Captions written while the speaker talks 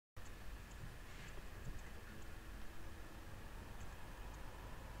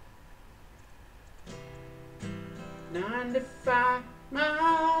95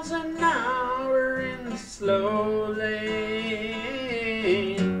 miles an hour in the slow lane.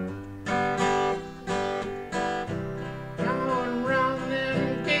 Going round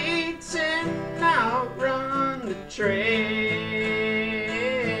them gates and outrun the trains.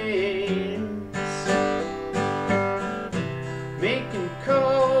 Making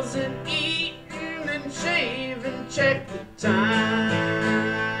calls and eating and shaving, check the time.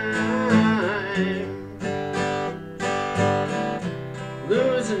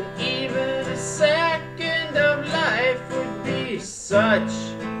 Losing even a second of life would be such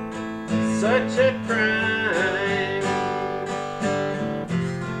a crime.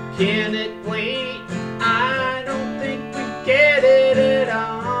 Can it wait? I don't think we get it at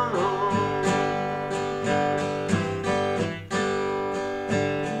all.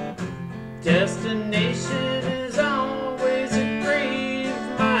 Destination is always a grave.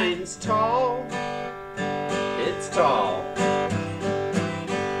 Mine's tall. It's tall.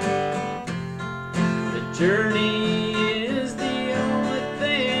 The journey is the only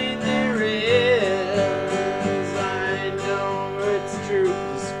thing there is. I know it's true,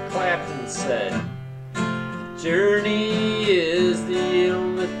 as Clapton said. The journey is the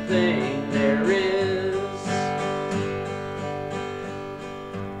only thing there is.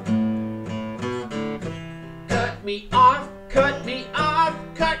 Cut me off, cut me off,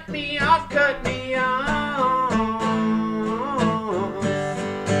 cut me off, cut me off.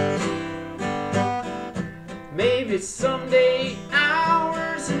 Maybe someday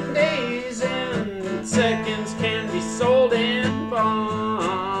hours and days and seconds can be sold in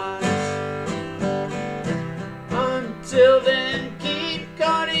bonds. Until then, keep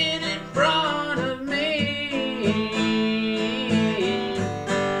cutting in front of me.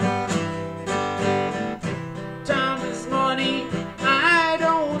 Time is money, I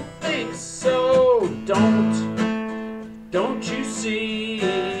don't think so. Don't you see?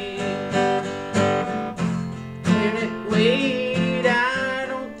 Can it wait? I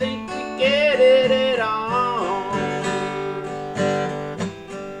don't think we get it at all.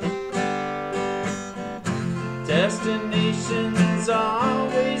 Destination's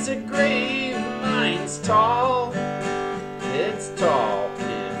always a grave. Mine's tall. It's tall.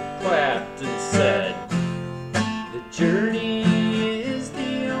 And Clapton said, the journey is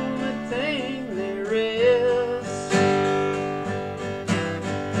the only thing there is.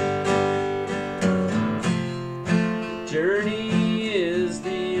 The journey is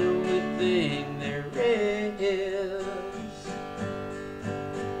the only thing there is.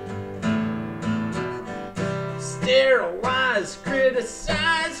 Sterilize,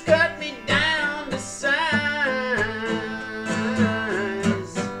 criticize, cut me down to size.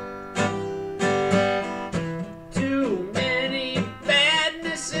 Too many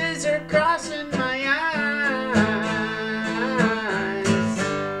badnesses are crossing my eyes.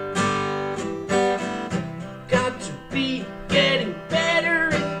 Got to be getting better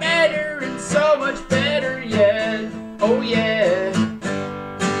and better and so much better yet. Oh yeah.